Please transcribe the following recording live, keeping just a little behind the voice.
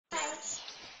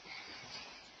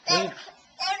Hey.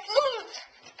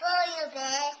 Borrow your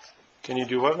bed. Can you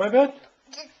do what, my bed?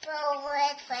 Just borrow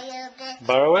it for your bed.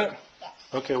 Borrow it? Yes.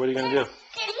 Okay, what are you going to do?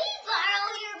 Can we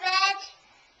borrow your bed?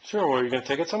 Sure, well, are you going to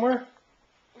take it somewhere?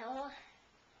 No.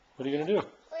 What are you going to do?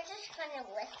 We're just going to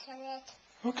listen it.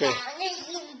 Okay. Down in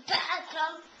the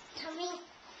bathroom. Tommy.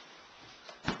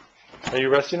 Are you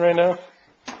resting right now?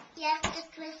 Yeah,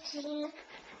 just listening.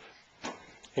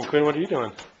 And Quinn, what are you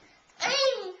doing?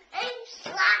 I'm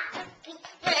slapping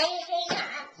my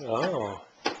hands. Oh.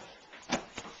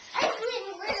 I'm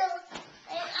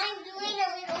doing a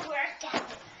little workout.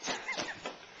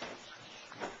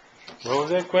 What was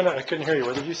that, Quinn? I couldn't hear you.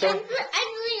 What did you say? I'm doing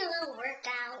a little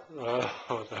workout.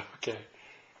 Oh, okay.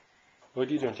 What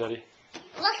are you doing, Teddy?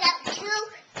 Look up too.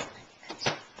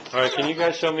 All right, can you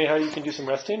guys show me how you can do some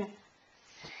resting?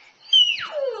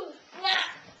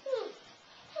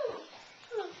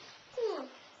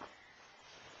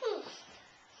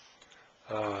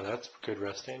 Oh, that's good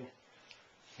resting.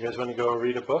 You guys want to go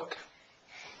read a book?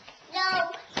 No.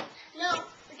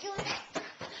 We're doing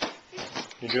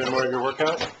You're doing more of your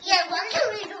workout? Yeah, we're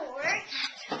doing a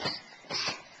workout.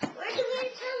 We're doing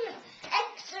some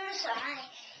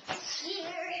exercise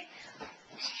here.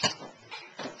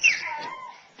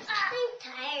 I'm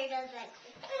tired of it.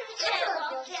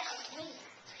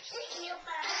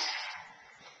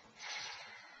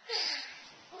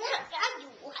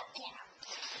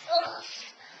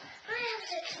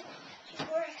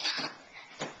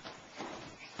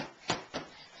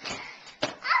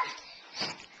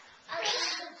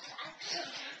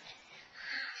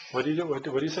 What do you do? What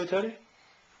do you say, Teddy?